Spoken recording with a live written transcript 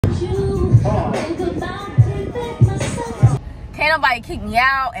Can't nobody kick me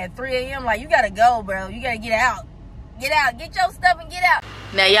out at 3 a.m. Like, you gotta go, bro. You gotta get out. Get out. Get your stuff and get out.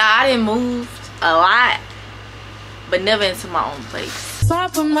 Now, y'all, I done moved a lot, but never into my own place. So I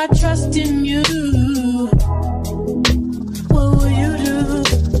put my trust in you. What will you do?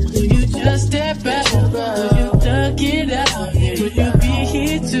 Will you just step back? Will you duck it out? Will you be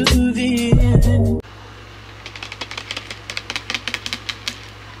here to the end?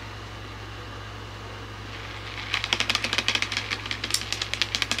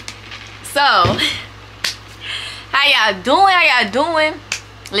 So, how y'all doing? How y'all doing?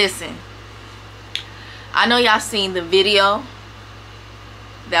 Listen, I know y'all seen the video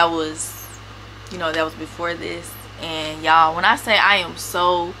that was, that was before this. And y'all, when I say I am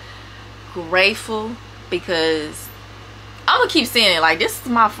so grateful, because I'm gonna keep saying it, like, this is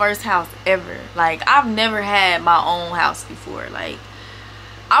my first house ever. Like, I've never had my own house before. Like,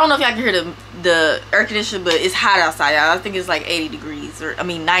 I don't know if y'all can hear the air conditioner, but it's hot outside, y'all. I think it's like 80 degrees, or I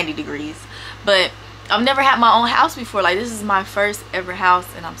mean 90 degrees. But I've never had my own house before. Like, this is my first ever house,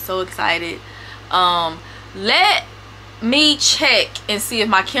 and I'm so excited. Let me check and see if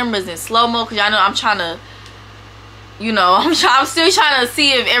my camera's in slow-mo, because y'all know I'm trying to, I'm still trying to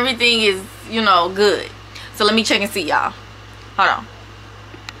see if everything is, good. So let me check and see, y'all. Hold on.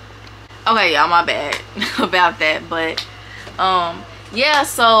 Okay, y'all, my bad about that. But yeah,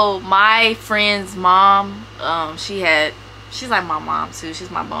 so my friend's mom, she's like my mom too. She's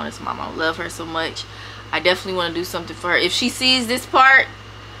my bonus mom. I love her so much. I definitely want to do something for her. If she sees this part,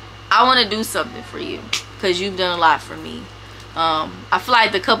 I want to do something for you, because you've done a lot for me. I feel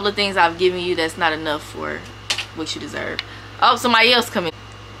like the couple of things I've given you, that's not enough for what you deserve. Oh, somebody else coming.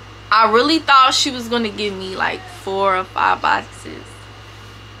 I really thought she was going to give me like 4 or 5 boxes.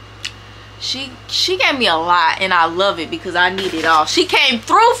 She gave me a lot, and I love it because I need it all. She came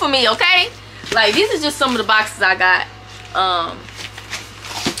through for me, okay? Like, these are just some of the boxes I got.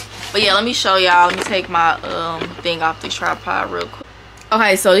 But yeah, let me show y'all. Let me take my thing off the tripod real quick.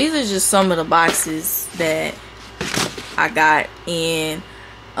 Okay, so these are just some of the boxes that I got in.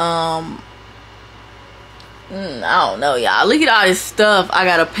 I don't know, y'all. Look at all this stuff I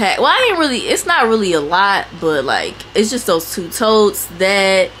gotta pack. Well, it's not really a lot, but like, it's just those 2 totes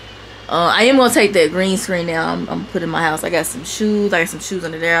that I am gonna take that green screen now. I'm putting in my house. I got some shoes. I got some shoes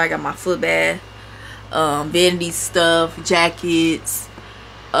under there. I got my foot bath, vanity stuff, jackets.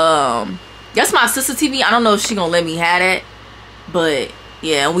 That's my sister TV. I don't know if she gonna let me have that, but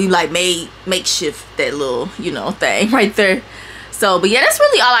yeah, we like makeshift that little thing right there. So, but yeah, that's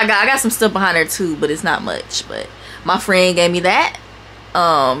really all I got. I got some stuff behind there too, but it's not much. But my friend gave me that.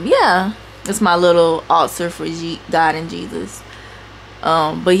 Yeah, it's my little altar for God and Jesus.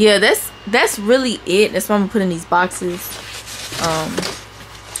 But yeah, that's really it. That's what I'm gonna put in these boxes.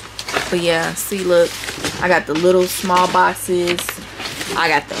 But yeah, see, look, I got the little small boxes. I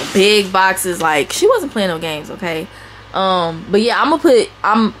got the big boxes. Like, she wasn't playing no games, okay? But yeah,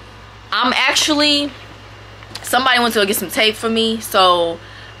 I'm actually, somebody went to go get some tape for me, so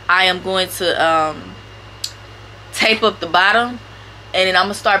I am going to tape up the bottom, and then I'm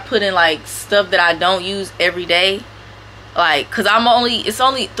gonna start putting like stuff that I don't use every day. Like, cause it's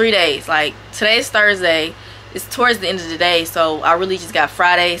only 3 days. Like, today's Thursday, it's towards the end of the day, so I really just got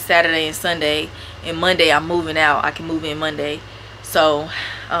Friday, Saturday, and Sunday, and Monday I'm moving out. I can move in Monday. So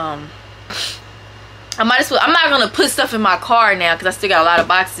I might as well, I'm not gonna put stuff in my car now, because I still got a lot of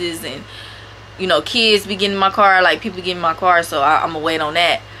boxes, and kids be getting in my car, like people get in my car, so I'm gonna wait on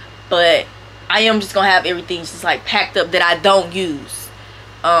that. But I am just gonna have everything just like packed up that I don't use,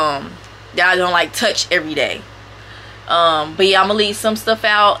 that I don't like touch every day. But yeah, I'm gonna leave some stuff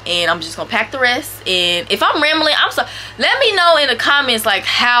out, and I'm just gonna pack the rest. And if I'm rambling, I'm sorry. Let me know in the comments like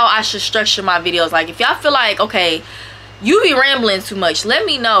how I should structure my videos. Like, if y'all feel like, okay, you be rambling too much, let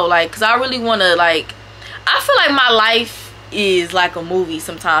me know. Like, because I really want to, like, I feel like my life is like a movie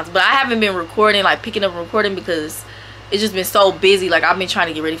sometimes, but I haven't been recording, like picking up and recording, because it's just been so busy. Like, I've been trying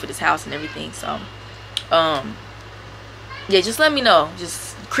to get ready for this house and everything. So yeah, just let me know.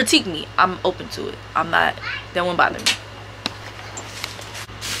 Just critique me. I'm open to it. That won't bother me.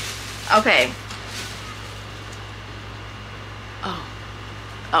 Okay.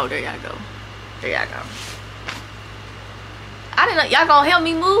 Oh, there y'all go. There y'all go. I didn't know y'all gonna help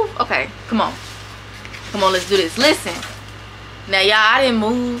me move. Okay, come on, let's do this. Listen, now y'all, I done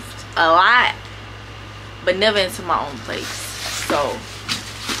moved a lot, but never into my own place. So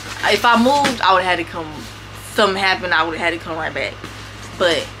if I moved, I would have had to come, something happened, I would have had to come right back.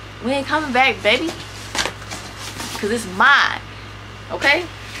 But we ain't coming back, baby, because it's mine. Okay,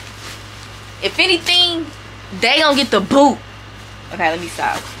 if anything, they gonna get the boot. Okay, let me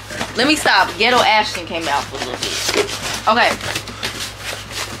stop. Let me stop. Ghetto Ashton came out for a little bit. Okay.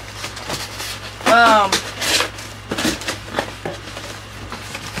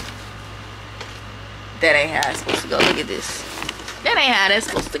 That ain't how it's supposed to go. Look at this. That ain't how that's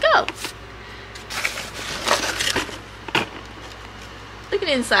supposed to go. Look at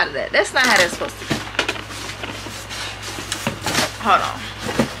the inside of that. That's not how that's supposed to go. Hold on.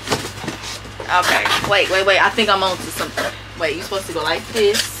 Okay. Wait. I think I'm on to something. Wait, you're supposed to go like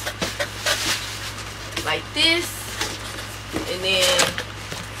this. Like this. And then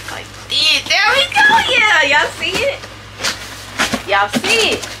like this. There we go. Yeah. Y'all see it? Y'all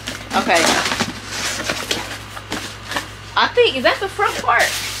see it? Okay. I think, is that the front part?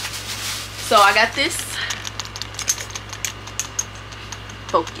 So I got this.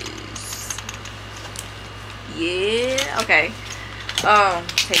 Focus. Yeah. Okay.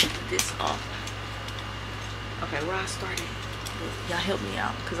 Take this off. Okay, where I started. Y'all help me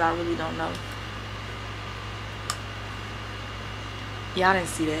out, because I really don't know. Y'all didn't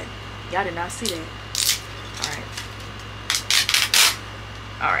see that. Y'all did not see that.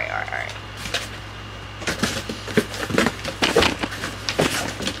 Alright. Alright.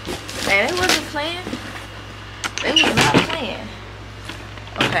 Man, they wasn't playing. They was not playing.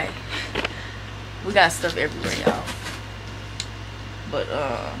 Okay. We got stuff everywhere, y'all. But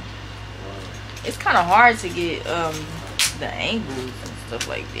it's kind of hard to get the angles and stuff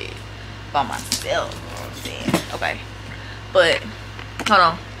like that by myself. You know what I'm saying? Okay. But hold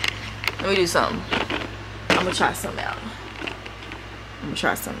on. Let me do something. I'm gonna try something out.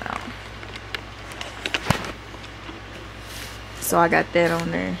 So I got that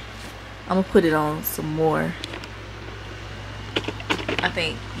on there. I'm gonna put it on some more. I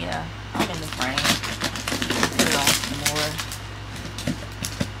think, yeah, I'm in the frame. Put it on some more.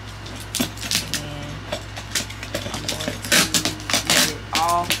 And I'm going to get it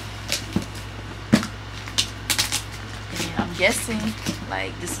off. And I'm guessing,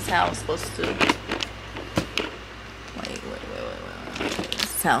 like, this is how I'm supposed to. Wait.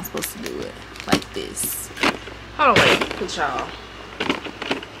 This is how I'm supposed to do it. Like this. Hold on, wait. Put y'all.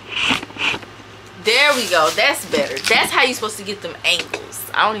 There we go. That's better. That's how you're supposed to get them angles.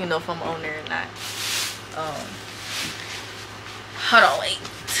 I don't even know if I'm on there or not. Hold on, wait.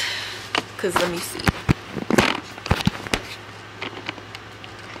 Cause let me see.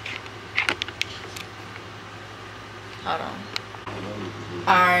 Hold on.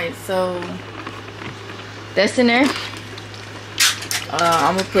 Alright, so that's in there.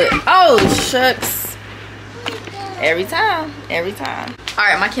 I'm gonna put, oh shucks. Every time.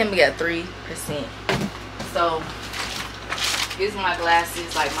 Alright, my camera got 3%. So here's my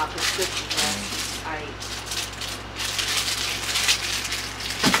glasses, like my prescription glasses. Alright.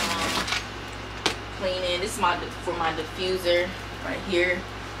 Cleaning. This is for my diffuser right here.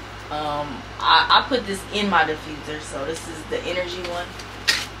 I put this in my diffuser, so this is the energy one.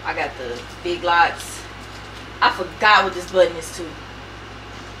 I got the Big Lots. I forgot what this button is to.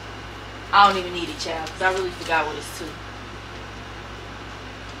 I don't even need it, child, because I really forgot what it's to.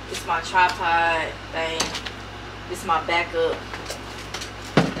 It's my tripod thing. This is my backup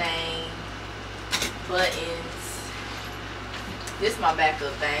thing. Buttons. This is my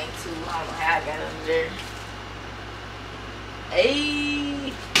backup thing too. I don't know how I got it under there.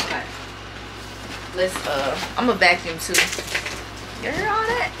 Hey. Okay. Let's I'm gonna vacuum too. You hear all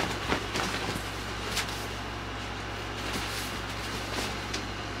that?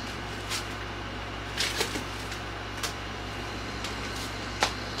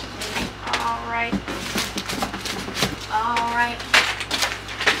 Alright.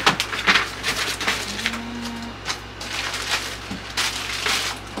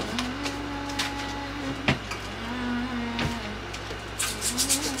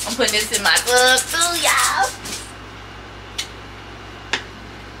 I'm putting this in my glove too, y'all.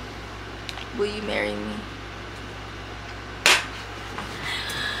 Will you marry me?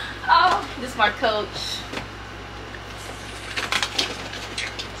 Oh, this is my coach.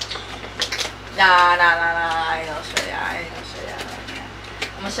 Nah. I ain't gonna show y'all. Right now.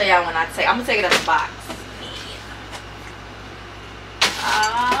 I'm gonna show y'all when I'm gonna take it out the box.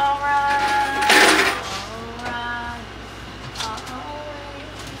 Alright.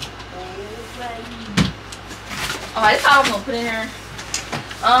 Alright, that's all I'm gonna put in here.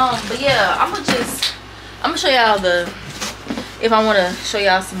 But yeah, I'm gonna show y'all if I wanna show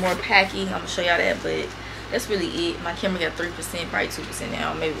y'all some more packing, I'm gonna show y'all that, but that's really it. My camera got 3%, probably 2%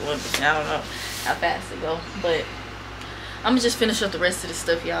 now, maybe 1%. I don't know how fast it go, but I'm gonna just finish up the rest of the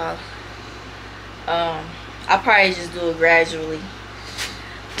stuff, y'all. I'll probably just do it gradually,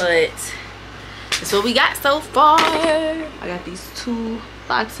 but as that's what we got so far. I got these 2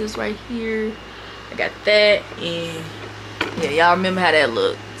 boxes right here. I got that, and yeah, y'all remember how that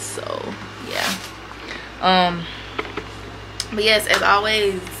looked. So yeah. But yes, as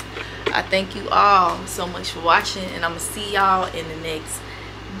always, I thank you all so much for watching, and I'm gonna see y'all in the next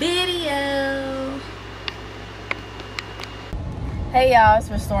video. Hey y'all, it's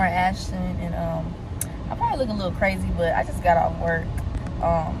Restoring Ashton, and I probably look a little crazy, but I just got off work.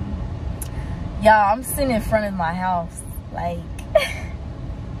 Y'all, I'm sitting in front of my house, like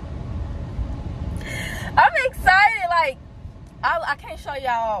I'm excited. Like I can't show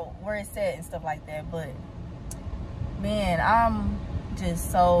y'all where it's at and stuff like that, but man, I'm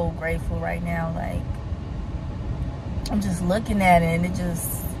just so grateful right now. Like, I'm just looking at it, and it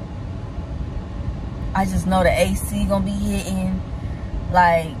just, I just know the AC gonna be hitting.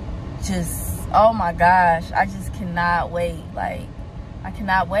 Like, just, oh my gosh, I just cannot wait. Like, I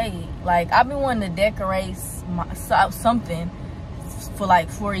cannot wait. Like, I've been wanting to decorate something for like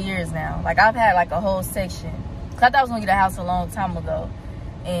 4 years now. Like, I've had like a whole section, cause I thought I was gonna get a house a long time ago,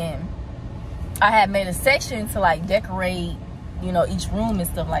 and I had made a section to like decorate, you know, each room and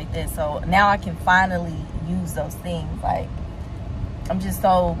stuff like that. So now I can finally use those things. Like, I'm just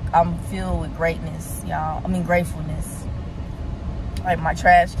so, I'm filled with greatness, y'all. I mean, gratefulness. Like, my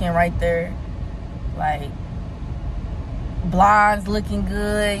trash can right there. Like, blinds looking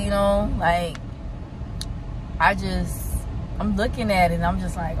good, you know. Like, I'm looking at it, and I'm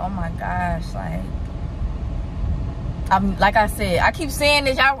just like, oh my gosh. Like, I'm, like I said, I keep saying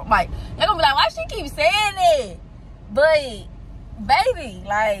this. Y'all like, y'all gonna be like, why she keep saying it? But baby,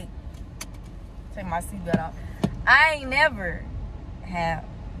 like, take my seatbelt off. I ain't never have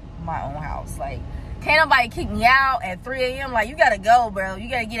my own house. Like, can't nobody kick me out at 3 a.m. Like, you gotta go, bro. You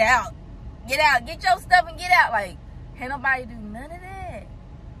gotta get out. Get out. Get your stuff and get out. Like, can't nobody do none of that.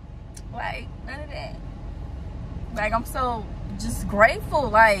 Like, none of that. Like, I'm so just grateful.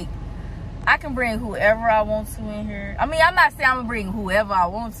 Like, I can bring whoever I want to in here. I mean, I'm not saying I'm gonna bring whoever I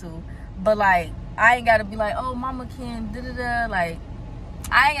want to, but like, I ain't gotta be like, oh, mama can da-da-da. Like,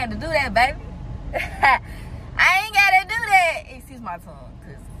 I ain't gotta do that, baby. I ain't gotta do that. Excuse my tongue,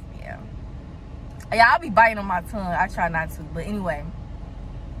 cause yeah, I'll be biting on my tongue. I try not to, but anyway,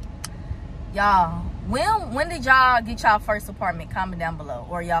 y'all, when did y'all get y'all first apartment? Comment down below,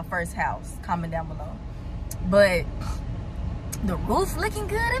 or y'all first house? Comment down below. But the roof looking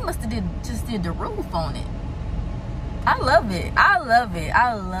good. It must have just did the roof on it. I love it. I love it.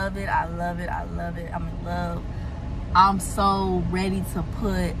 I love it. I love it. I love it. I'm in love. I'm so ready to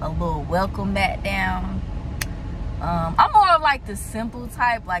put a little welcome mat down. I'm more of like the simple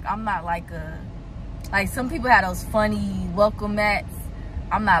type. Like, I'm not like like some people have those funny welcome mats.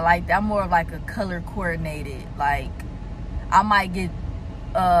 I'm not like that. I'm more of like a color coordinated. Like, I might get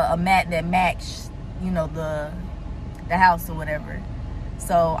a mat that match, you know, the house or whatever.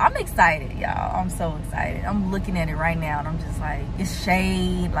 So I'm excited, y'all. I'm so excited. I'm looking at it right now, and I'm just like, it's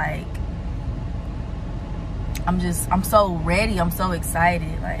shade. Like, I'm so ready. I'm so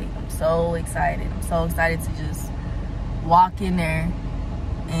excited. Like, I'm so excited. I'm so excited to just walk in there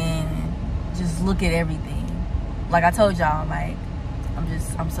and just look at everything. Like I told y'all, like,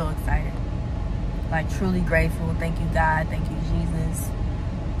 I'm so excited. Like, truly grateful. Thank you, God. Thank you, Jesus.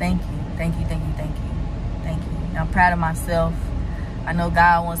 Thank you. Thank you, thank you, thank you. Thank you. And I'm proud of myself. I know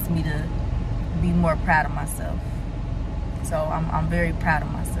God wants me to be more proud of myself. So I'm very proud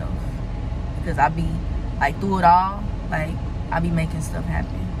of myself, because I be like, through it all, like, I be making stuff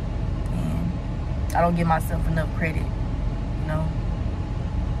happen, and I don't give myself enough credit, you know.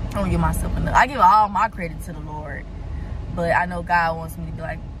 I don't give myself enough. I give all my credit to the Lord, but I know God wants me to be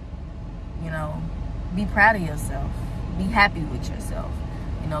like, you know, be proud of yourself, be happy with yourself,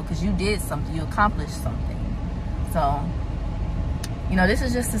 you know, because you did something, you accomplished something. So, you know, this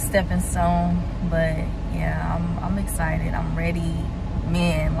is just a stepping stone, but yeah, I'm excited. I'm ready.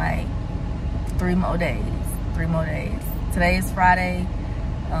 Man, like, 3 more days. 3 more days. Today is Friday.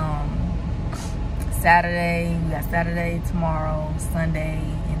 Saturday, we got Saturday, tomorrow, Sunday,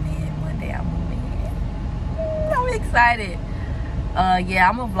 and then Monday I'm moving in. I'm excited. Yeah,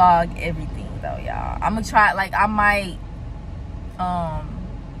 I'm gonna vlog everything though, y'all. I'm gonna try, like, I might, I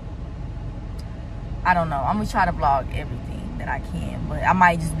don't know. I'm gonna try to vlog everything that I can, but I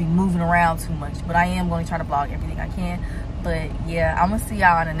might just be moving around too much. But I am going to try to vlog everything I can. But yeah, I'm gonna see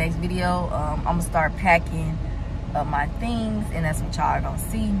y'all in the next video. I'm gonna start packing up my things, and that's what y'all are gonna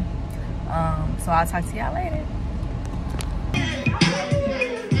see. So I'll talk to y'all later.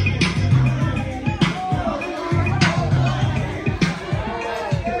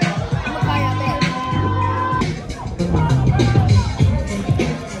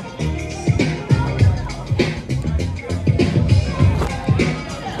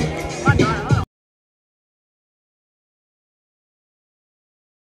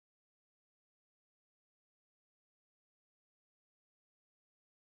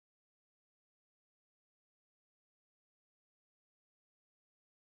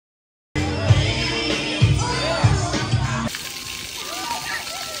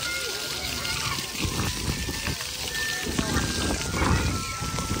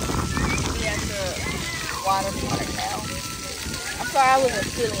 sorry I wasn't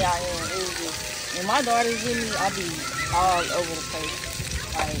filling y'all in. It was just, when my daughter's with me, I be all over the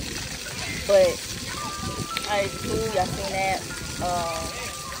place. Like, but, alright, it's cool. Y'all seen that?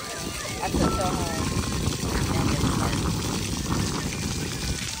 I took her home.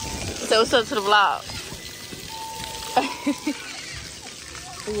 So what's up to the vlog?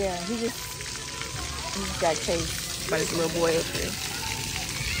 Yeah, he just got chased by this little boy up here.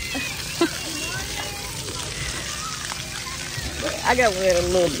 I got wet a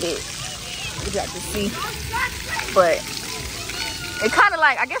little bit, which y'all can see, but it kind of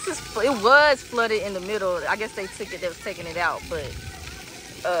like, I guess it was flooded in the middle. I guess they was taking it out, but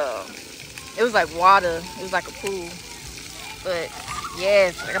it was like water. It was like a pool. But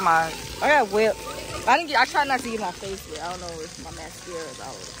yes, I got wet. I tried not to get my face wet. I don't know if my mascara is all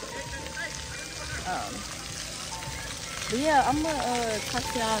over the place. But yeah, I'm gonna talk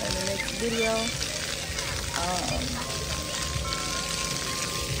to y'all in the next video.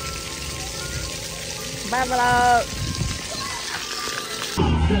 Bye vlog.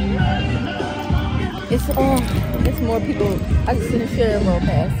 It's more people. I just seen a share roll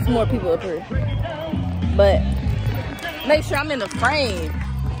past. It's more people up here. But make sure I'm in the frame,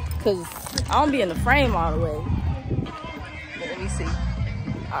 cause I don't be in the frame all the way. But let me see. All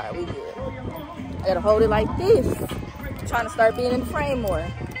right, we good. I gotta hold it like this. I'm trying to start being in the frame more.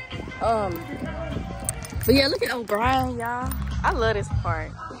 But yeah, look at O'Brien, y'all. I love this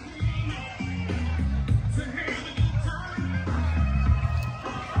part.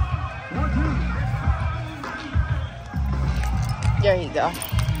 There you go.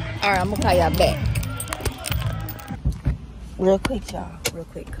 All right, I'm gonna call y'all back. Real quick, y'all. Real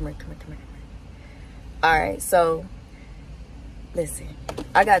quick. Come here. All right, so listen.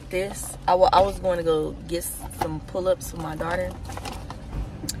 I got this. I was going to go get some pull-ups for my daughter.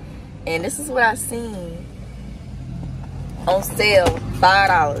 And this is what I seen on sale,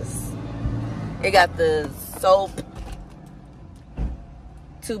 $5. It got the soap,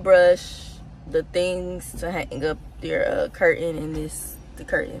 toothbrush, the things to hang up your curtain, and the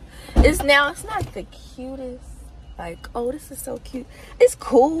curtain. It's not the cutest. Like, oh, this is so cute. It's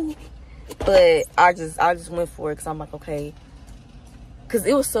cool, but I just went for it because I'm like, okay, because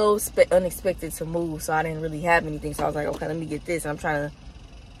it was so unexpected to move, so I didn't really have anything. So I was like, okay, let me get this. And I'm trying to,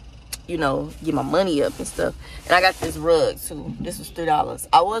 you know, get my money up and stuff. And I got this rug too. This was $3.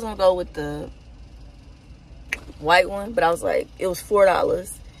 I was gonna go with the white one, but I was like, it was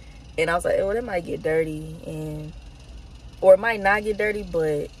 $4. And I was like, oh, that might get dirty, or it might not get dirty,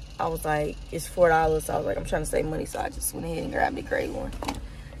 but I was like, it's $4. So I was like, I'm trying to save money, so I just went ahead and grabbed the gray one.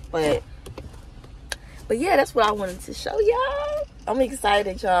 But yeah, that's what I wanted to show y'all. I'm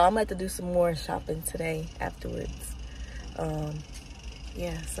excited, y'all. I'm gonna have to do some more shopping today afterwards.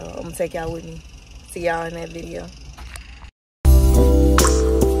 Yeah, so I'm gonna take y'all with me. See y'all in that video.